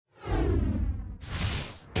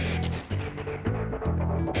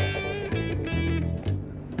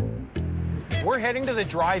we're heading to the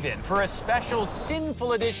drive-in for a special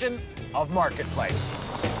sinful edition of Marketplace.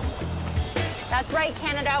 That's right,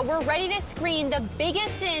 Canada. We're ready to screen the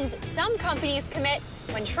biggest sins some companies commit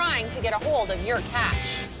when trying to get a hold of your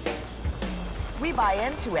cash. We buy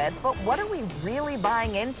into it, but what are we really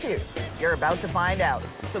buying into? You're about to find out.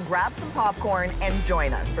 So grab some popcorn and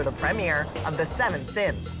join us for the premiere of the 7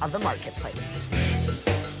 Sins of the Marketplace.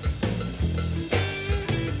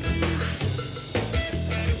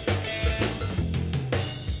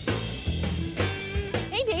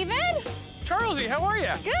 Hey, David. Charlesy, how are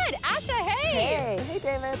you? Good. Asha, hey. Hey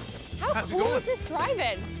David. How cool is this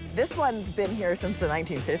drive-in? This one's been here since the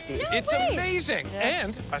 1950s. It's amazing. Yeah.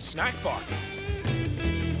 And a snack bar.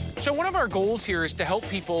 So one of our goals here is to help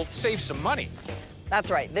people save some money.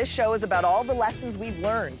 That's right. This show is about all the lessons we've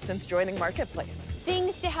learned since joining Marketplace.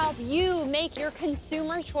 Things to help you make your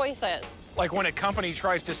consumer choices. Like when a company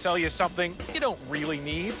tries to sell you something you don't really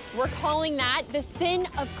need. We're calling that the sin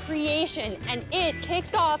of creation, and it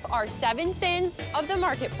kicks off our 7 sins of the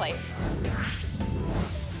Marketplace.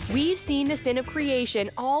 We've seen the sin of creation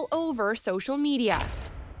all over social media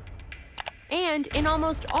and in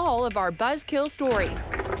almost all of our buzzkill stories.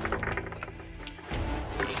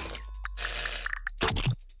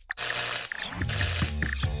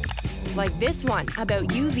 Like this one about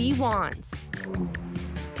UV wands.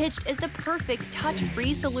 Pitched as the perfect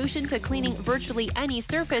touch-free solution to cleaning virtually any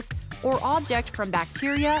surface or object from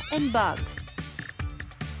bacteria and bugs.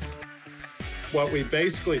 What we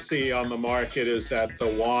basically see on the market is that the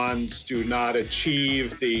wands do not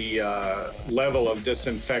achieve the level of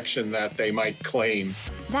disinfection that they might claim.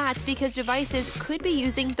 That's because devices could be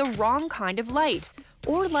using the wrong kind of light,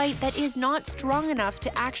 or light that is not strong enough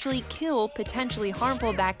to actually kill potentially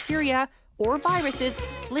harmful bacteria or viruses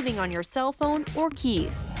living on your cell phone or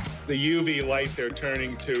keys. The UV light they're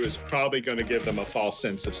turning to is probably going to give them a false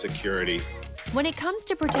sense of security. When it comes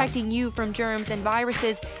to protecting you from germs and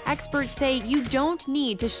viruses, experts say you don't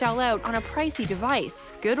need to shell out on a pricey device.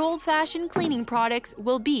 Good old-fashioned cleaning products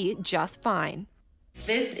will be just fine.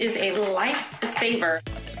 This is a lifesaver.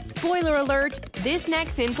 Spoiler alert, this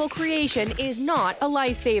next sinful creation is not a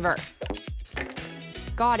lifesaver.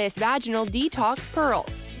 Goddess Vaginal Detox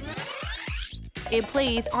Pearls. It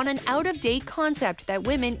plays on an out-of-date concept that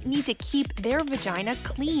women need to keep their vagina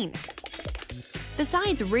clean.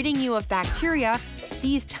 Besides ridding you of bacteria,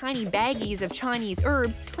 these tiny baggies of Chinese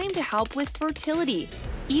herbs claim to help with fertility,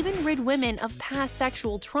 even rid women of past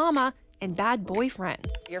sexual trauma and bad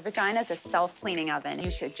boyfriends. Your vagina is a self-cleaning oven.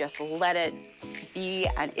 You should just let it be,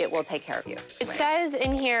 and it will take care of you. It says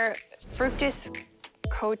in here, fructus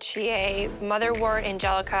cochiae, motherwort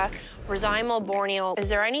angelica, rhizomal borneal. Is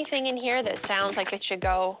there anything in here that sounds like it should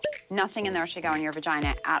go? Nothing in there should go in your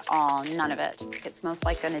vagina at all, none of it. It's most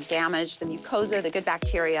likely going to damage the mucosa, the good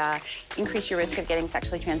bacteria, increase your risk of getting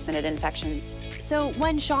sexually transmitted infections. So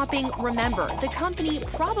when shopping, remember, the company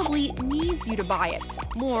probably needs you to buy it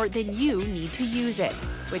more than you need to use it,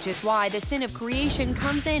 which is why the sin of creation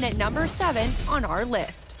comes in at number 7 on our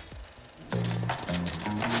list.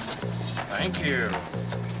 Thank you.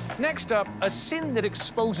 Next up, a sin that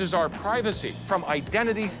exposes our privacy, from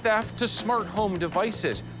identity theft to smart home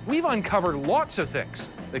devices. We've uncovered lots of things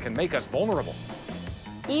that can make us vulnerable.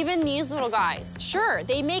 Even these little guys. Sure,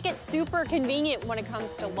 they make it super convenient when it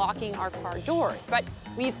comes to locking our car doors, but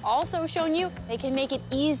we've also shown you they can make it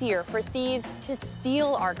easier for thieves to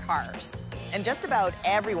steal our cars. And just about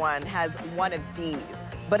everyone has one of these,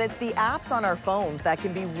 but it's the apps on our phones that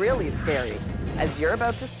can be really scary, as you're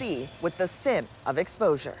about to see with the sin of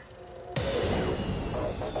exposure.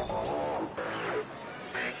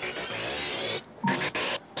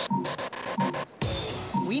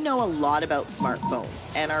 We know a lot about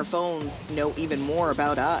smartphones, and our phones know even more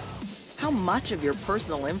about us. How much of your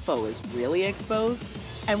personal info is really exposed?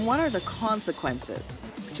 And what are the consequences?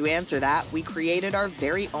 To answer that, we created our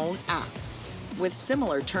very own app with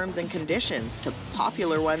similar terms and conditions to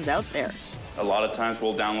popular ones out there. A lot of times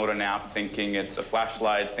we'll download an app thinking it's a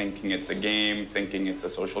flashlight, thinking it's a game, thinking it's a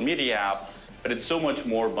social media app, but it's so much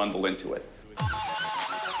more bundled into it.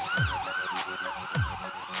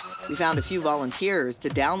 We found a few volunteers to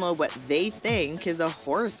download what they think is a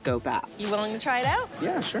horoscope app. You willing to try it out?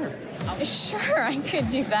 Yeah, sure. Sure, I could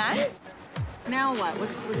do that. Now what?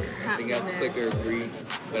 What's happening? I think I have to click or agree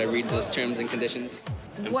when I read those terms and conditions.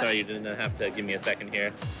 I'm sorry, you didn't have to give me a second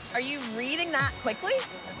here. Are you reading that quickly?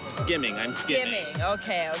 Skimming, I'm skimming.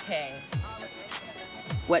 Okay.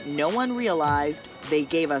 What no one realized, they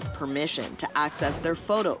gave us permission to access their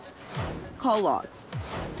photos, call logs,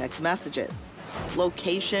 text messages,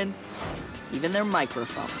 location, even their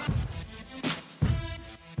microphone.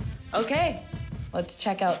 Okay, Let's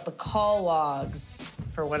check out the call logs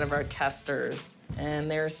for one of our testers.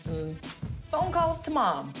 And there's some phone calls to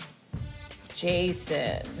Mom.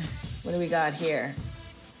 Jason, what do we got here?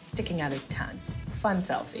 Sticking out his tongue. Fun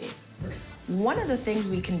selfie. One of the things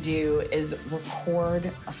we can do is record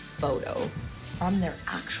a photo from their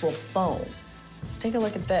actual phone. Let's take a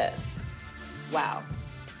look at this. Wow.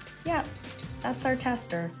 Yep, that's our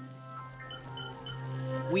tester.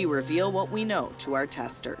 We reveal what we know to our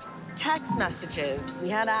testers. Text messages, we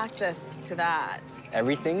had access to that.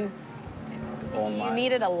 Everything? Oh my. You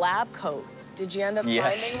needed a lab coat. Did you end up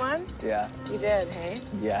finding one? Yeah. You did, hey?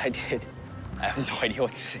 Yeah, I did. I have no idea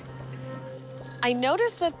what to say. I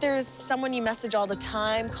noticed that there's someone you message all the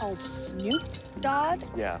time called Snoop Dodd.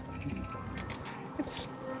 Yeah. It's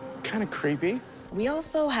kind of creepy. We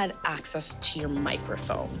also had access to your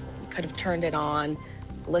microphone. We could have turned it on,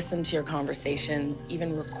 listened to your conversations,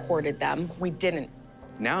 even recorded them. We didn't.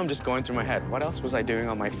 Now I'm just going through my head. What else was I doing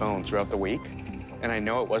on my phone throughout the week? And I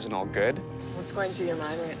know it wasn't all good. What's going through your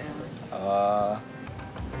mind right now?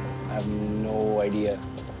 I have no idea.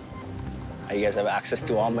 You guys have access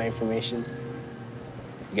to all my information.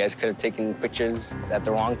 You guys could have taken pictures at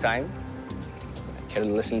the wrong time. Could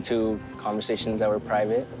have listened to conversations that were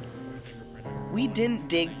private. We didn't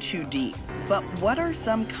dig too deep, but what are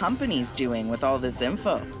some companies doing with all this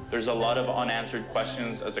info? There's a lot of unanswered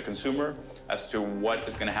questions as a consumer as to what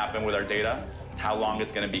is going to happen with our data, how long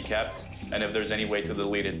it's going to be kept, and if there's any way to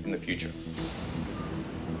delete it in the future.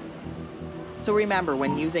 So remember,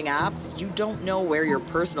 when using apps, you don't know where your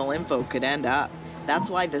personal info could end up. That's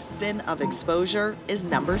why the sin of exposure is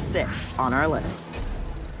number 6 on our list.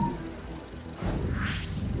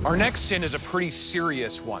 Our next sin is a pretty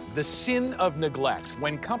serious one, the sin of neglect,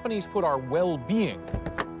 when companies put our well-being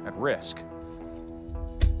at risk.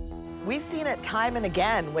 We've seen it time and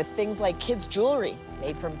again with things like kids' jewelry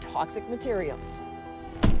made from toxic materials.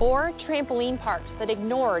 Or trampoline parks that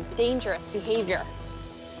ignored dangerous behavior.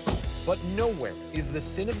 But nowhere is the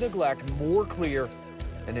sin of neglect more clear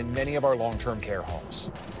than in many of our long-term care homes.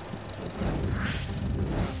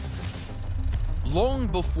 Long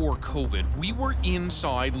before COVID, we were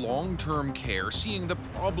inside long-term care, seeing the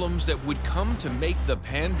problems that would come to make the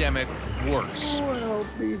pandemic worse. Oh,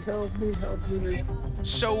 help me.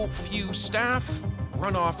 So few staff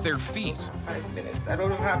run off their feet. 5 minutes. I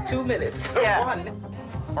don't even have 2 minutes. Yeah.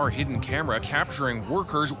 1. Our hidden camera capturing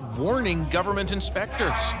workers warning government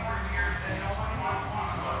inspectors.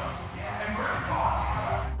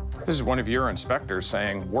 This is one of your inspectors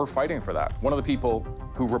saying, we're fighting for that. One of the people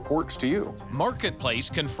who reports to you. Marketplace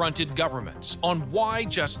confronted governments on why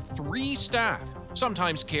just 3 staff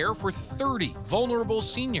sometimes care for 30 vulnerable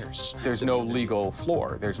seniors. There's no legal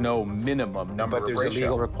floor. There's no minimum number of ratio. But there's a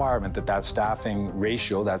legal requirement that that staffing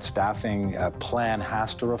ratio, that staffing plan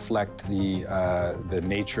has to reflect the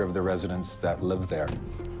nature of the residents that live there.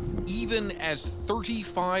 Even as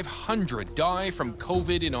 3,500 die from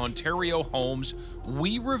COVID in Ontario homes,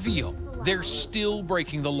 we reveal they're still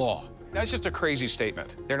breaking the law. That's just a crazy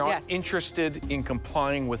statement. They're not interested in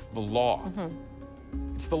complying with the law.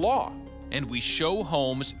 It's the law. And we show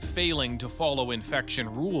homes failing to follow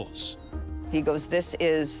infection rules. He goes, this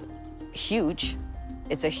is huge.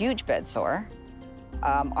 It's a huge bed sore.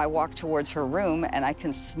 I walk towards her room and I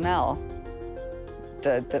can smell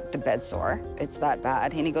the bed sore. It's that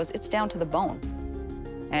bad. And he goes, it's down to the bone.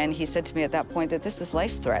 And he said to me at that point that this is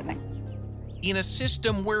life-threatening. In a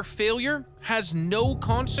system where failure has no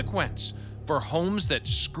consequence for homes that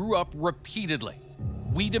screw up repeatedly,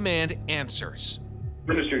 we demand answers.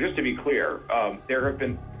 Minister, just to be clear, there have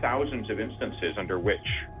been thousands of instances under which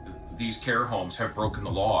these care homes have broken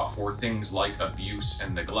the law for things like abuse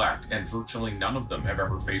and neglect, and virtually none of them have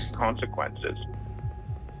ever faced consequences.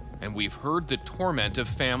 And we've heard the torment of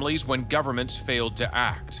families when governments failed to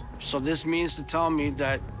act. So this means to tell me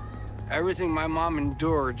that everything my mom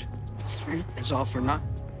endured is all for naught?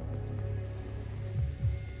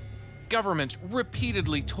 Governments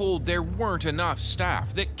repeatedly told there weren't enough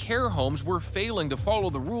staff, that care homes were failing to follow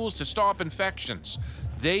the rules to stop infections.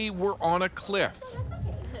 They were on a cliff.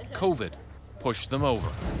 COVID pushed them over.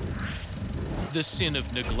 The sin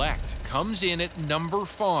of neglect comes in at number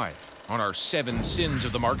 5 on our 7 sins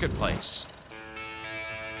of the marketplace.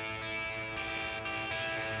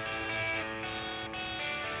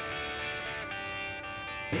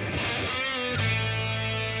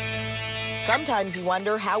 Sometimes you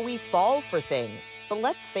wonder how we fall for things, but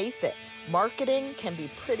let's face it, marketing can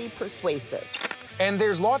be pretty persuasive. And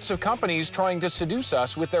there's lots of companies trying to seduce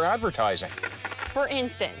us with their advertising. For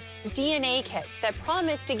instance, DNA kits that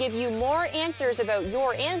promise to give you more answers about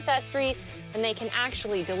your ancestry than they can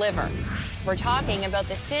actually deliver. We're talking about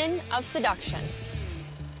the sin of seduction.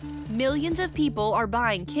 Millions of people are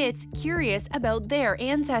buying kits curious about their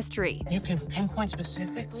ancestry. You can pinpoint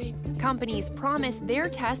specifically? Companies promise their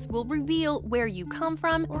tests will reveal where you come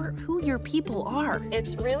from or who your people are.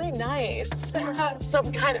 It's really nice to have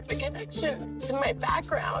some kind of a connection to my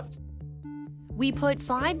background. We put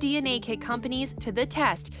 5 DNA kit companies to the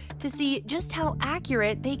test to see just how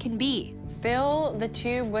accurate they can be. Fill the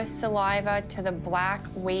tube with saliva to the black,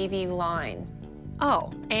 wavy line.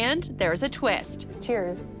 Oh, and there's a twist.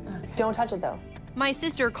 Cheers. Don't touch it, though. My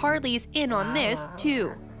sister Carly's in on this,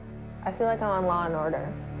 too. I feel like I'm on Law and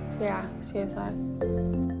Order. Yeah, CSI.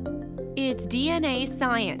 It's DNA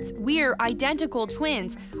science. We're identical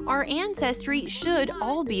twins. Our ancestry should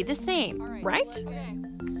all be the same, right?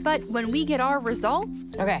 But when we get our results...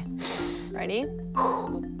 Okay, ready?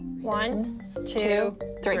 1, 2,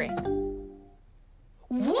 3.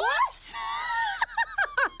 What?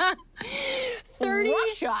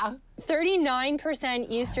 Russia? 39%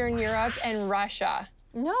 Eastern Europe and Russia.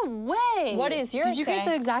 No way. What is yours? Did you get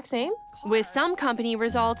the exact same? With some company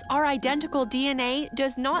results, our identical DNA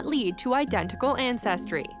does not lead to identical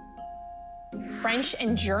ancestry. French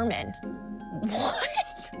and German.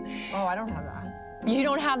 What? Oh, I don't have that. You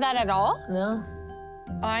don't have that at all? No.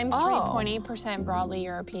 I'm 3.8% broadly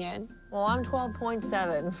European. Well, I'm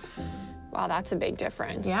 12.7. Wow, that's a big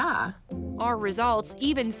difference. Yeah. Our results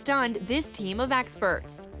even stunned this team of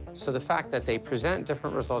experts. So the fact that they present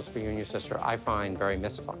different results for you and your sister, I find very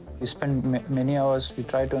mystifying. We spend many hours, we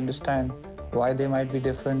try to understand why they might be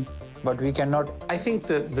different, but we cannot. I think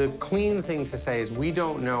the clean thing to say is we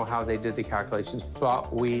don't know how they did the calculations,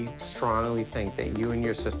 but we strongly think that you and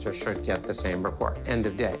your sister should get the same report. End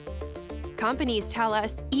of day. Companies tell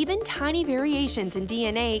us even tiny variations in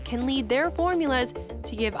DNA can lead their formulas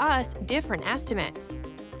to give us different estimates.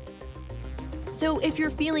 So if you're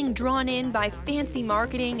feeling drawn in by fancy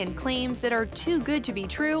marketing and claims that are too good to be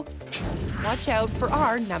true, watch out for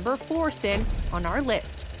our number 4 sin on our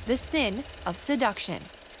list, the sin of seduction.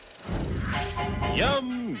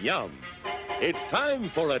 Yum, yum. It's time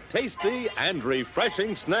for a tasty and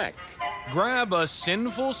refreshing snack. Grab a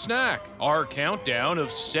sinful snack. Our countdown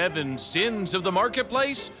of 7 sins of the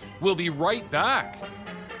marketplace. We'll be right back.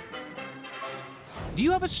 Do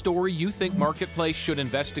you have a story you think Marketplace should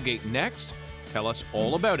investigate next? Tell us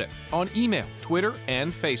all about it on email, Twitter,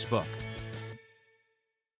 and Facebook.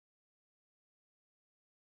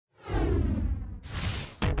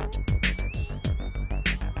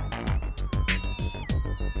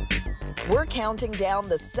 We're counting down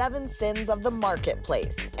the 7 sins of the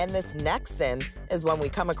marketplace, and this next sin is one we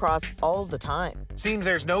come across all the time. Seems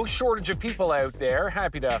there's no shortage of people out there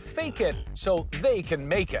happy to fake it so they can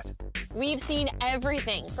make it. We've seen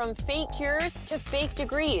everything from fake cures to fake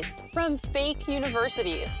degrees from fake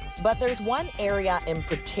universities. But there's one area in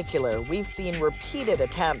particular we've seen repeated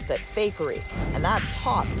attempts at fakery, and that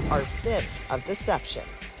tops our sin of deception.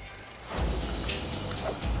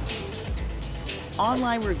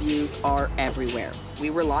 Online reviews are everywhere. We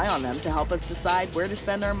rely on them to help us decide where to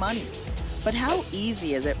spend our money. But how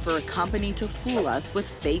easy is it for a company to fool us with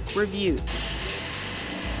fake reviews?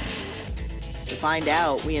 To find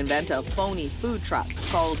out, we invent a phony food truck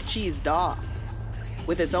called Cheesed Off,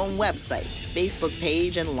 with its own website, Facebook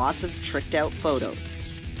page, and lots of tricked out photos.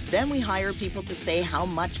 Then we hire people to say how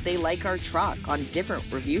much they like our truck on different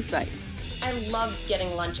review sites. I love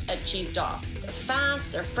getting lunch at Cheesed Off. They're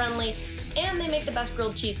fast, they're friendly, and they make the best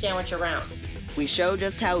grilled cheese sandwich around. We show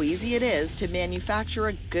just how easy it is to manufacture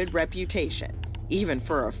a good reputation, even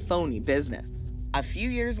for a phony business. A few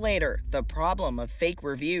years later, the problem of fake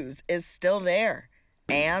reviews is still there.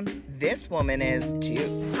 And this woman is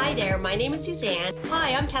too. Hi there, my name is Suzanne.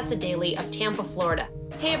 Hi, I'm Tessa Daly of Tampa, Florida.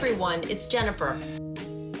 Hey everyone, it's Jennifer.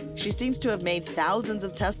 She seems to have made thousands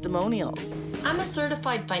of testimonials. I'm a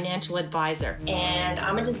certified financial advisor, and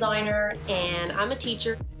I'm a designer, and I'm a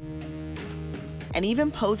teacher. And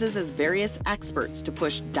even poses as various experts to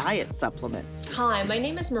push diet supplements. Hi, my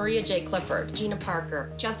name is Maria J. Clifford, Gina Parker,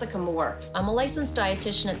 Jessica Moore. I'm a licensed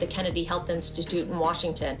dietitian at the Kennedy Health Institute in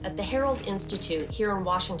Washington, at the Herald Institute here in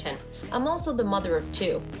Washington. I'm also the mother of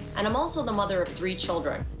 2, and I'm also the mother of 3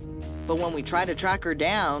 children. But when we try to track her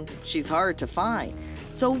down, she's hard to find.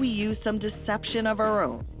 So we use some deception of our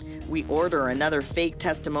own. We order another fake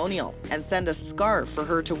testimonial and send a scarf for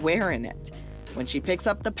her to wear in it. When she picks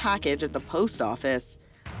up the package at the post office,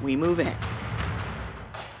 we move in.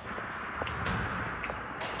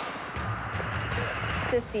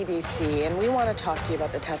 This is CBC, and we want to talk to you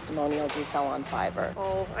about the testimonials you sell on Fiverr.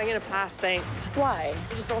 Oh, I'm gonna pass, thanks. Why?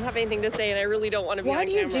 I just don't have anything to say, and I really don't want to be on Why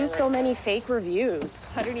do you camera do so right many now. fake reviews?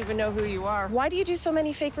 I don't even know who you are. Why do you do so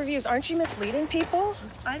many fake reviews? Aren't you misleading people?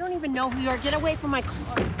 I don't even know who you are. Get away from my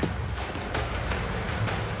car.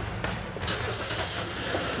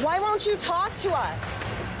 Why won't you talk to us?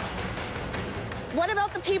 What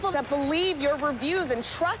about the people that believe your reviews and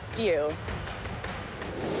trust you?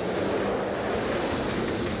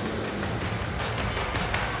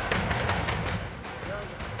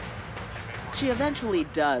 She eventually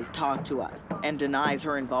does talk to us and denies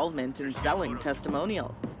her involvement in selling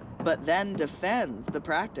testimonials, but then defends the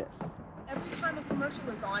practice. Every time a commercial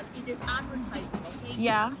is on, it is advertising, okay?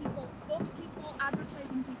 Yeah. People, spokespeople,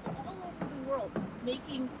 advertising people all over the world,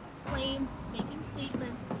 making claims, making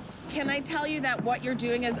statements. Can I tell you that what you're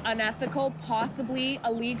doing is unethical, possibly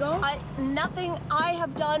illegal? Nothing I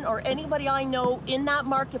have done or anybody I know in that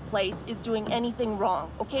marketplace is doing anything wrong,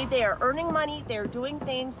 okay? They are earning money, they're doing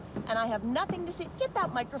things, and I have nothing to say. Get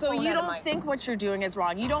that microphone So you out of don't my... think what you're doing is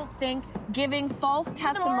wrong? You don't think giving false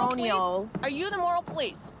testimonials... Are you the moral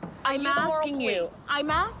police? I'm asking you.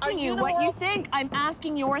 I'm asking you what you think. I'm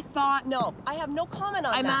asking your thought. No, I have no comment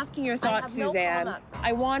on that. I'm asking your thoughts, Suzanne. No,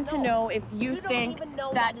 I want to know if you think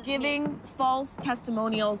that giving false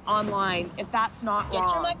testimonials online, if that's not wrong.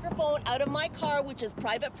 Get your microphone out of my car, which is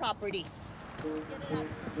private property.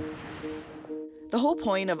 The whole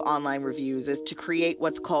point of online reviews is to create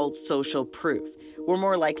what's called social proof. We're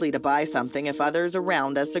more likely to buy something if others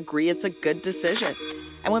around us agree it's a good decision.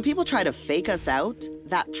 And when people try to fake us out,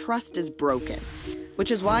 that trust is broken,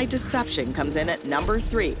 which is why deception comes in at number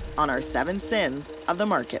 3 on our 7 sins of the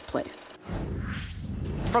marketplace.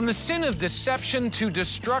 From the sin of deception to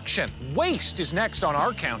destruction, waste is next on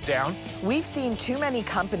our countdown. We've seen too many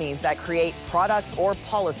companies that create products or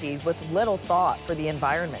policies with little thought for the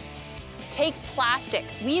environment. Take plastic.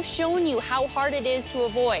 We've shown you how hard it is to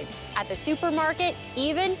avoid at the supermarket,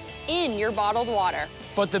 even in your bottled water.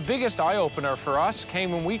 But the biggest eye-opener for us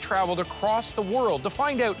came when we traveled across the world to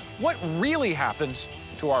find out what really happens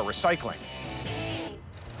to our recycling.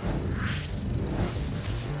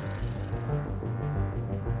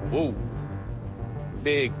 Whoa.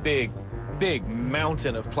 Big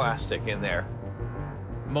mountain of plastic in there.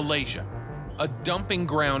 Malaysia, a dumping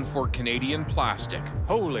ground for Canadian plastic.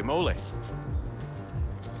 Holy moly.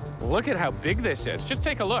 Look at how big this is. Just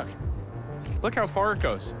take a look. Look how far it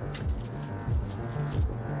goes.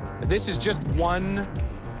 This is just one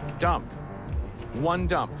dump. One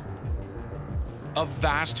dump. A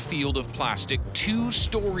vast field of plastic 2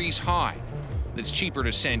 stories high that's cheaper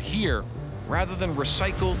to send here rather than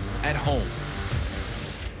recycled at home.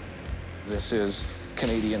 This is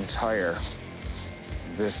Canadian Tire.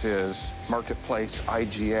 This is Marketplace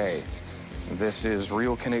IGA. This is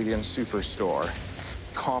Real Canadian Superstore.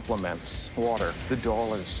 Compliments, Water, the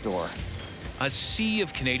Dollar Store. A sea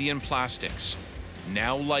of Canadian plastics,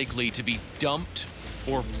 now likely to be dumped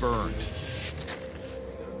or burned.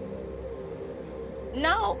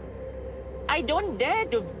 Now, I don't dare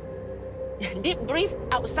to deep breathe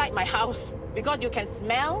outside my house because you can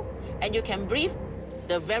smell and you can breathe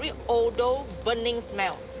the very odor, burning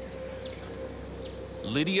smell.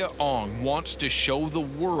 Lydia Ong wants to show the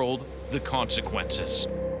world the consequences.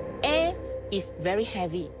 Air is very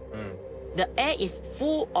heavy. The air is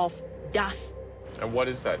full of dust. And what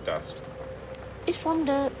is that dust? It's from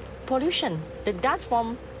the pollution, the dust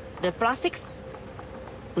from the plastics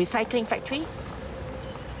recycling factory.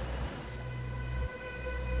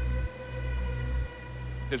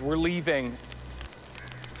 As we're leaving,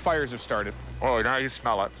 fires have started. Oh, now you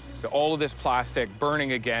smell it. All of this plastic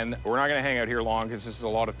burning again. We're not gonna hang out here long because this is a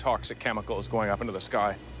lot of toxic chemicals going up into the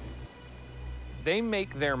sky. They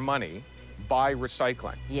make their money by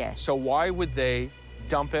recycling. Yes. So why would they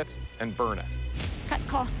dump it and burn it? Cut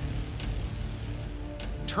costs.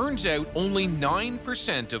 Turns out only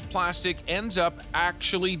 9% of plastic ends up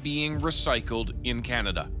actually being recycled in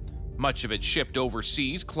Canada. Much of it shipped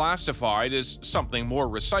overseas, classified as something more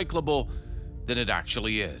recyclable than it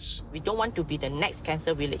actually is. We don't want to be the next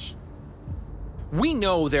cancer village. We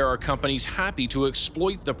know there are companies happy to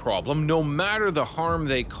exploit the problem no matter the harm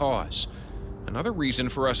they cause. Another reason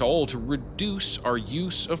for us all to reduce our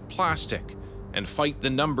use of plastic and fight the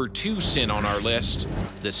number 2 sin on our list,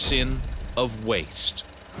 the sin of waste.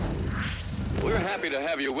 We're happy to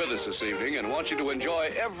have you with us this evening and want you to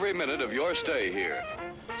enjoy every minute of your stay here.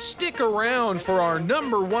 Stick around for our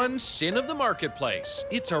number 1 sin of the marketplace.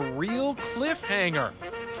 It's a real cliffhanger.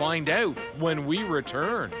 Find out when we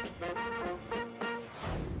return.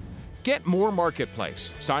 Get more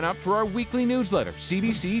Marketplace. Sign up for our weekly newsletter,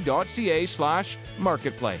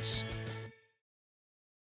 cbc.ca/marketplace.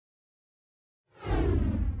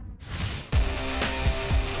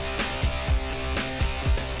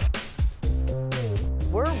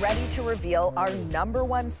 We're ready to reveal our number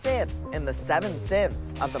 1 sin in the 7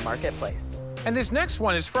 sins of the marketplace. And this next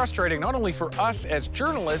one is frustrating not only for us as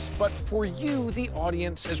journalists, but for you, the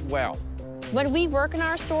audience, as well. When we work on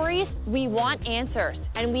our stories, we want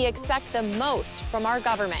answers, and we expect the most from our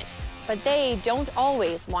government, but they don't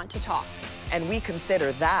always want to talk. And we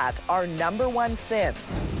consider that our #1 sin,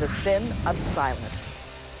 the sin of silence.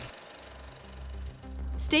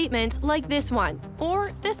 Statements like this one,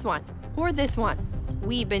 or this one, or this one.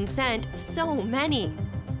 We've been sent so many.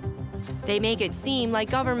 They make it seem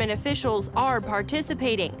like government officials are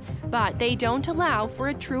participating, but they don't allow for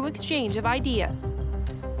a true exchange of ideas.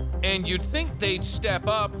 And you'd think they'd step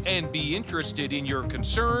up and be interested in your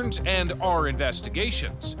concerns and our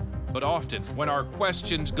investigations. But often, when our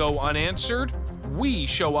questions go unanswered, we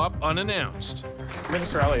show up unannounced.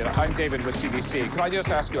 Minister Elliott, I'm David with CBC. Could I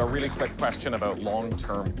just ask you a really quick question about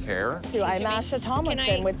long-term care? I'm Asha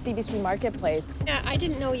Tomlinson with CBC Marketplace. I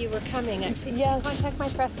didn't know you were coming. Actually, yes. Contact my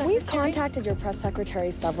press secretary. We've contacted your press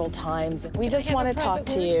secretary several times. We just want to talk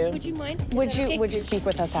to you. Would you mind? Would you speak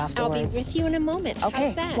with us afterwards? I'll be with you in a moment. Okay,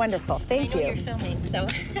 How's that? wonderful. Thank you. You're filming, so.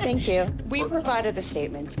 Thank you. We provided a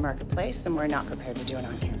statement to Marketplace, and we're not prepared to do it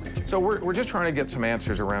on camera. So we're just trying to get some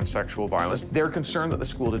answers around sexual violence. They're concerned that the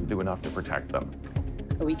school didn't do enough to protect them.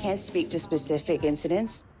 We can't speak to specific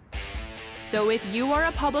incidents. So if you are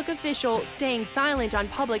a public official staying silent on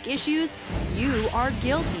public issues, you are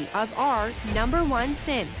guilty of our #1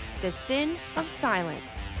 sin, the sin of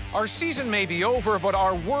silence. Our season may be over, but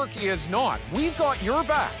our work is not. We've got your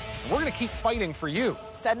back. We're going to keep fighting for you.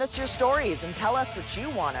 Send us your stories and tell us what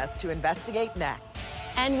you want us to investigate next.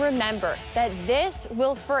 And remember that this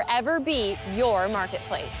will forever be your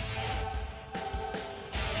marketplace.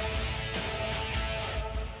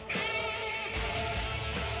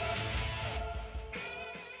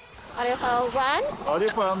 Audio file 1. Audio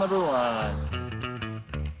file number 1.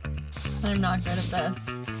 I'm not good at this.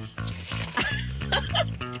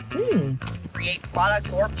 Create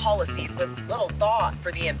products or policies with little thought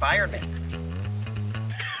for the environment.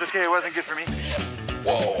 It's okay, it wasn't good for me.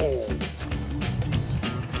 Whoa!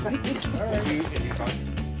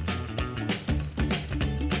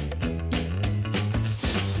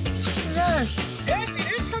 Yes, it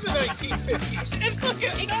is from the 1950s. And look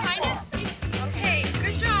at Okay,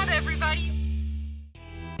 good job, everybody.